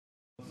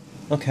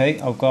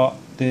Okay, I've got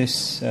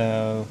this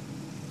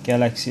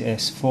Galaxy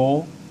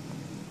S4.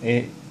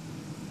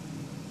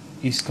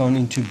 It's gone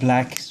into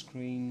black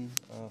screen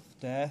of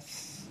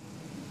death.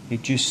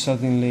 It just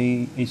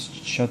suddenly it's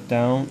shut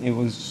down. It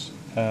was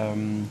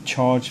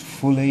charged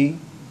fully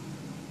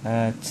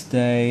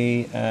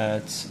today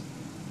at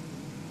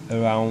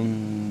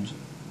around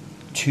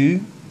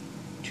 2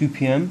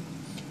 p.m.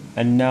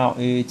 and now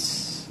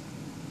it's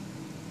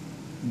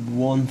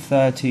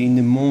 1:30 in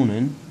the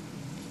morning.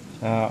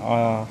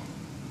 I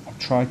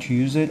tried to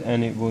use it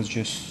and it was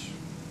just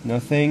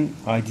nothing.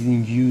 I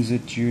didn't use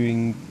it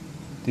during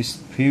this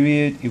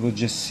period. It was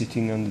just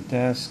sitting on the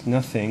desk,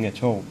 nothing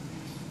at all.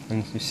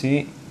 And you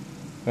see,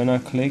 when I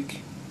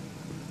click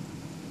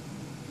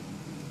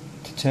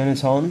to turn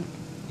it on,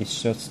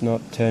 it's just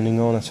not turning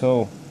on at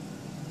all.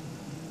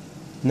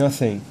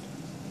 Nothing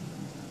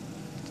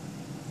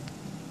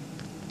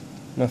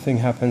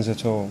happens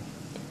at all.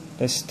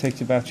 Let's take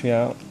the battery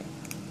out.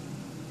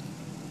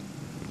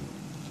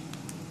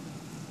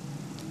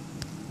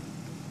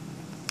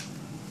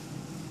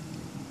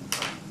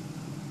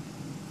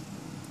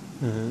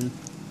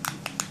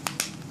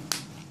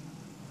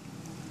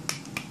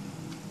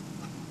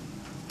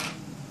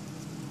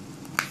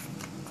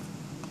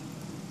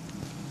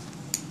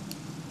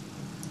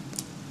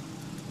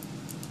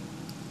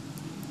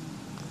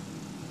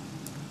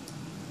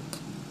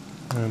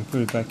 And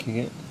put it back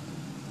again.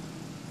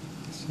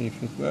 See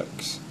if it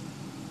works.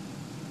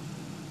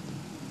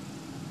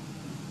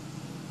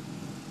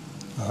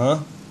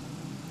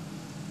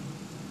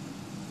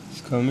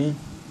 It's coming.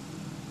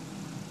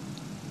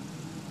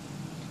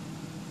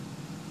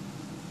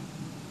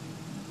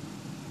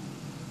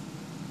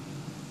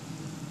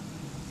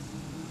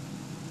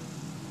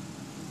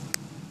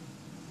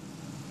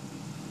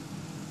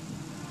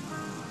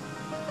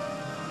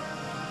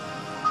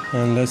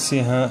 And let's see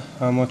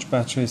how much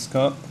battery it's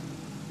got.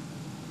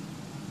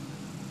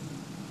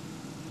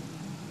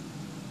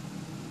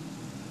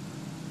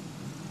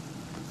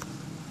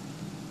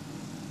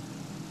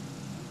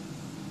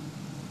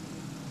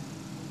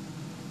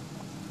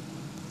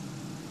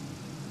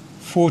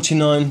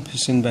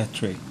 %49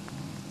 battery.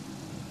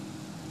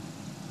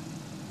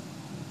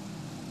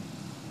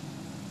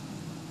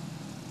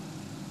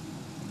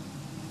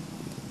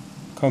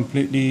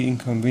 Completely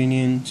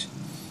inconvenient.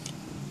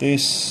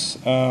 This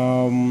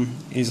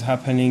is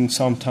happening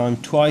sometimes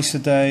twice a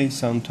day,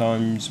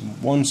 sometimes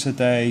once a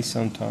day,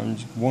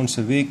 sometimes once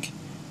a week,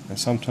 and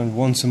sometimes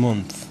once a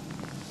month.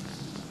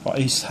 But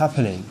it's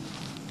happening.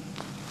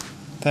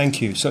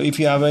 Thank you. So if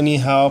you have any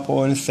help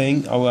or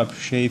anything, I will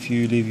appreciate if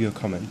you leave your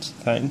comments.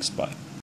 Thanks. Bye.